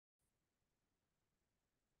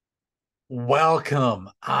Welcome.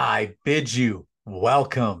 I bid you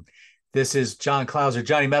welcome. This is John Clauser,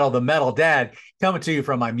 Johnny Metal, the Metal Dad, coming to you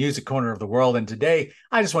from my music corner of the world. And today,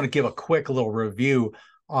 I just want to give a quick little review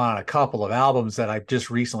on a couple of albums that I've just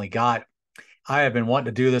recently got. I have been wanting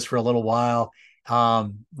to do this for a little while.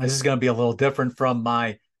 This is going to be a little different from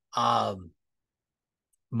um,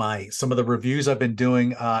 my some of the reviews I've been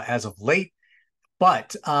doing as of late,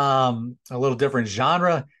 but a little different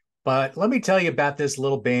genre. But let me tell you about this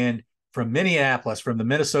little band from Minneapolis, from the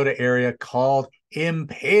Minnesota area, called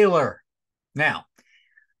Impaler. Now,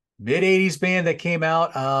 mid 80s band that came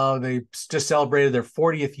out. They just celebrated their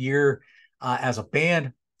 40th year as a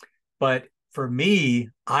band. But for me,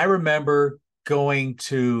 I remember going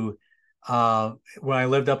to, when I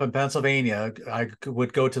lived up in Pennsylvania, I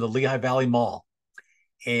would go to the Lehigh Valley Mall,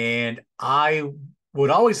 and I would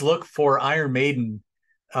always look for Iron Maiden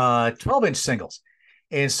 12-inch singles.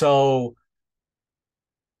 And so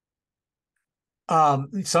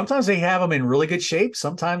sometimes they have them in really good shape.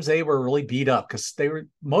 Sometimes they were really beat up because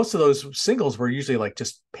most of those singles were usually like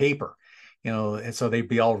just paper, and so they'd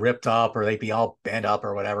be all ripped up or they'd be all bent up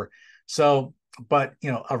or whatever. So, but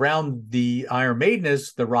around the Iron Maiden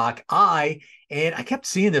is the Rock Eye, and I kept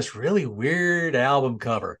seeing this really weird album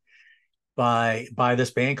cover by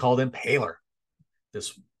this band called Impaler.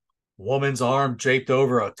 This woman's arm draped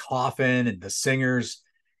over a coffin, and the singer's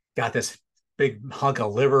got this big hunk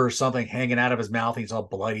of liver or something hanging out of his mouth. He's all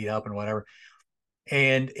bloodied up and whatever.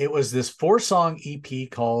 And it was this 4-song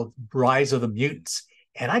EP called Rise of the Mutants.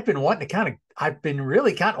 And I've been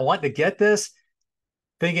really kind of wanting to get this,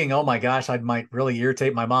 thinking, oh my gosh, I might really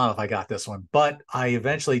irritate my mom if I got this one. But I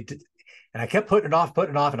eventually did, and I kept putting it off,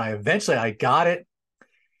 and I got it.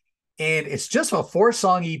 And it's just a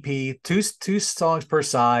 4-song EP, two songs per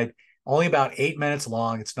side, only about 8 minutes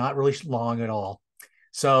long. It's not really long at all.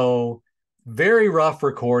 So very rough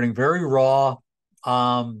recording, very raw.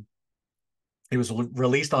 It was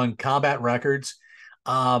released on Combat Records,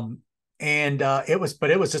 and it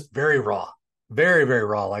was just very raw, very very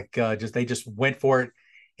raw. Like they just went for it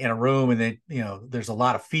in a room, and then there's a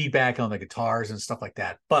lot of feedback on the guitars and stuff like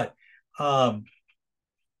that. But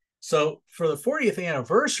so for the 40th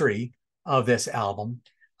anniversary of this album,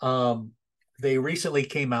 they recently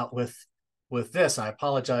came out with this. I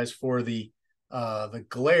apologize for the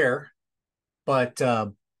glare, but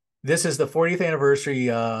this is the 40th anniversary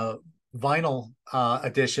vinyl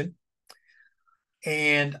edition,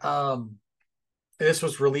 and this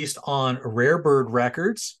was released on Rarebird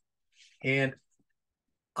Records. And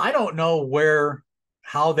I don't know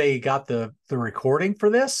how they got the recording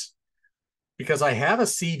for this, because I have a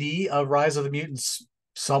CD of Rise of the Mutants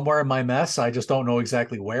somewhere in my mess. I just don't know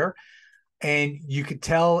exactly where. And you could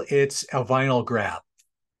tell it's a vinyl grab.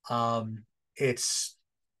 It's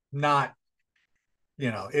not,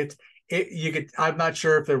 you could, I'm not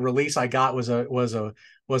sure if the release I got was an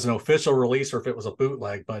official release or if it was a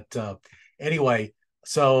bootleg, but anyway,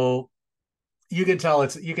 so you can tell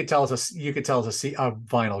it's a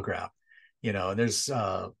vinyl grab, and there's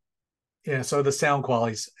so the sound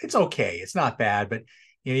quality's, it's okay. It's not bad, but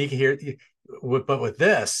you can hear it. But with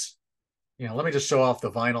this, let me just show off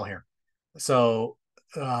the vinyl here. So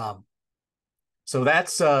so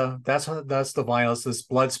that's the vinyl. It's this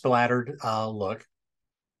blood splattered look.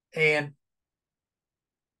 And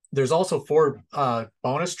there's also 4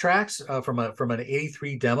 bonus tracks from an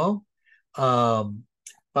 83 demo. But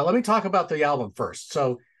let me talk about the album first.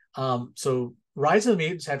 So Rise of the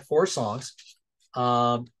Mutants had 4 songs.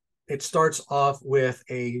 It starts off with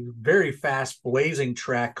a very fast blazing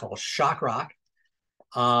track called Shock Rock,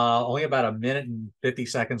 only about 1 minute and 50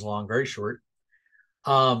 seconds long, very short.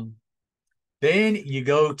 Then you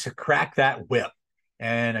go to Crack That Whip.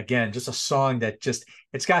 And again, just a song that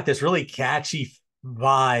it's got this really catchy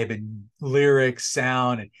vibe and lyric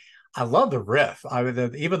sound. And I love the riff.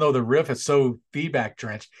 Even though the riff is so feedback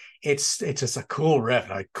drenched, it's just a cool riff,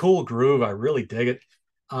 a cool groove. I really dig it.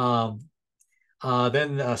 Then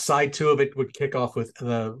side 2 of it would kick off with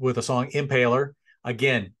the song Impaler.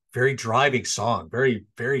 Again, very driving song, very,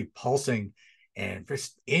 very pulsing and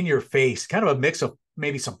just in your face, kind of a mix of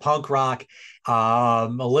maybe some punk rock, a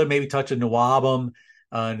little maybe touch of Nawabum,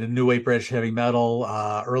 the new wave British heavy metal,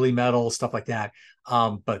 early metal, stuff like that.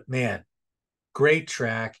 But man, great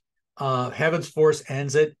track. Heaven's Force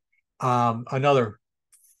ends it. Another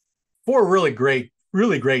 4 really great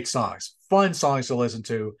songs, fun songs to listen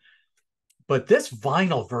to. But this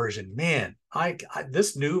vinyl version, man,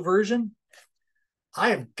 this new version,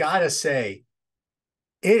 I have got to say,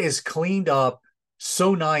 it is cleaned up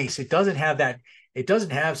so nice. It doesn't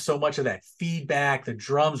have so much of that feedback. The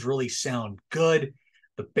drums really sound good.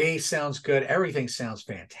 The bass sounds good. Everything sounds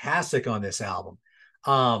fantastic on this album.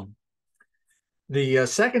 Um, the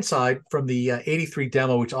second side from the 83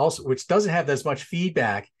 demo, which doesn't have as much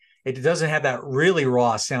feedback, it doesn't have that really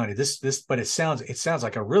raw sound. But it sounds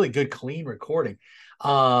like a really good clean recording.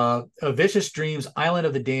 A Vicious Dreams, Island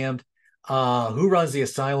of the Damned, Who Runs the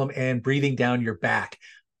Asylum, and Breathing Down Your Back.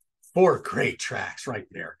 4 great tracks right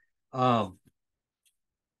there.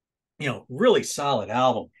 Really solid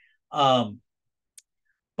album.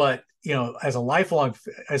 But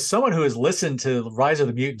as someone who has listened to Rise of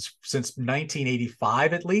the Mutants since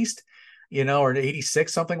 1985 at least, or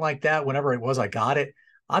 86, something like that, whenever it was I got it,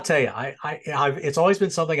 I'll tell you, it's always been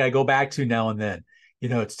something I go back to now and then.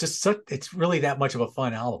 It's really that much of a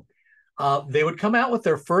fun album. They would come out with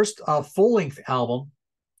their first full-length album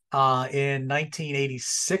in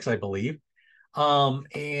 1986, I believe.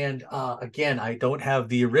 And again, I don't have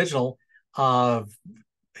the original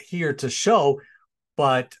here to show,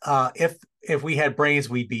 but if we had brains,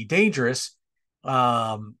 we'd be dangerous.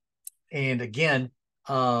 And again,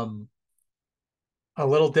 a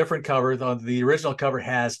little different cover. The original cover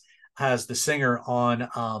has the singer on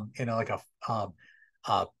like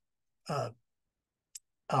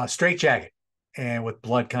a straight jacket and with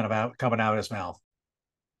blood kind of coming out of his mouth.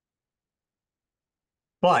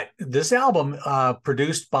 But this album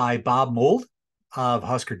produced by Bob Mould of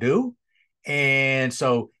Husker Du, and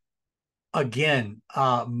so again,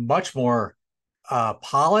 much more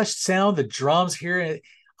polished sound. The drums here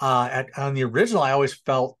on the original, I always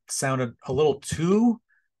felt sounded a little too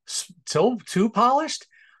polished.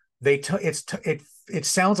 It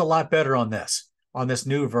sounds a lot better on this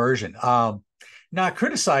new version. Not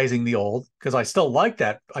criticizing the old, because I still like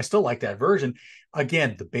that. I still like that version.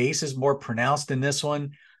 Again, the bass is more pronounced in this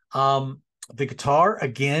one. The guitar,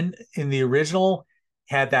 again, in the original,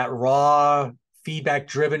 had that raw,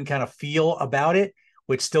 feedback-driven kind of feel about it,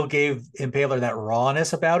 which still gave Impaler that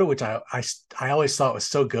rawness about it, which I always thought was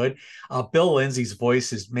so good. Bill Lindsay's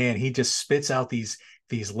voice is, man, he just spits out these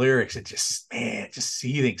lyrics and just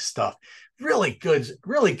seething stuff. Really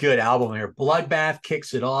good album here. Bloodbath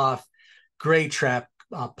kicks it off. Great trap.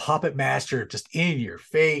 Puppet Master, just in your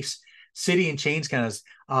face. City in Chains kind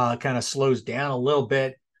of slows down a little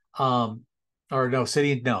bit.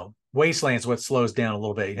 Wasteland's what slows down a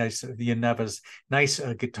little bit. Nice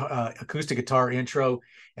acoustic guitar intro,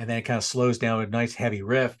 and then it kind of slows down with a nice heavy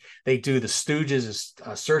riff. They do the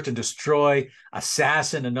Stooges' Search and Destroy,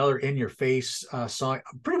 Assassin, another in your face song.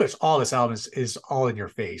 Pretty much all this album is all in your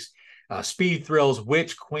face. Speed Thrills,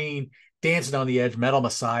 Witch Queen, Dancing on the Edge, Metal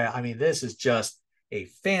Messiah. I mean, this is just a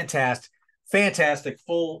fantastic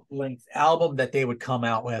full-length album that they would come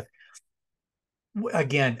out with.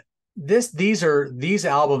 Again, these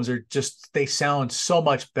albums are just, they sound so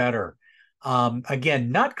much better.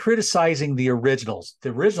 Again, not criticizing the originals. The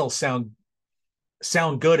originals sound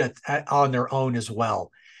good on their own as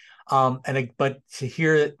well. But to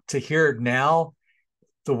hear it now,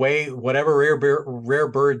 the way whatever Rare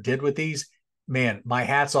Bird did with these, man, my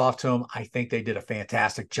hat's off to them. I think they did a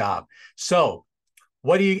fantastic job. So,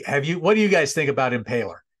 what do you guys think about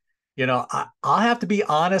Impaler? I'll have to be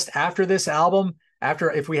honest, after this album,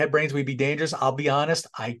 after If We Had Brains, We'd Be Dangerous, I'll be honest,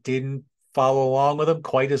 I didn't follow along with them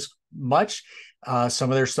quite as much.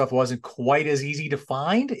 Some of their stuff wasn't quite as easy to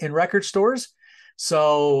find in record stores.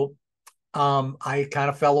 So I kind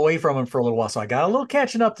of fell away from them for a little while. So I got a little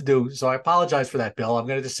catching up to do. So I apologize for that, Bill. I'm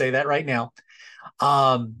going to just say that right now.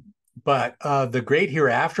 But The Great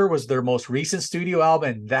Hereafter was their most recent studio album,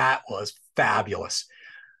 and that was fabulous.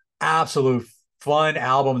 Absolute fun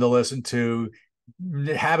album to listen to.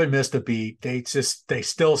 Haven't missed a beat. They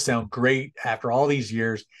still sound great after all these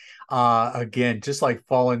years. Again, just like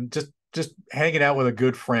just hanging out with a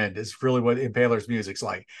good friend is really what Impaler's music's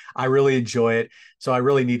like. I really enjoy it. So I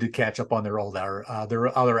really need to catch up on their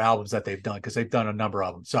other albums that they've done, because they've done a number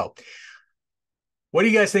of them. So what do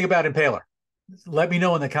you guys think about Impaler? Let me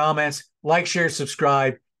know in the comments. Like, share,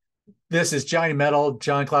 subscribe. This is Johnny Metal,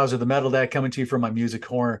 John Clauser, the Metal Dad, coming to you from my music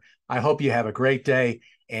corner. I hope you have a great day,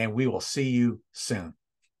 and we will see you soon.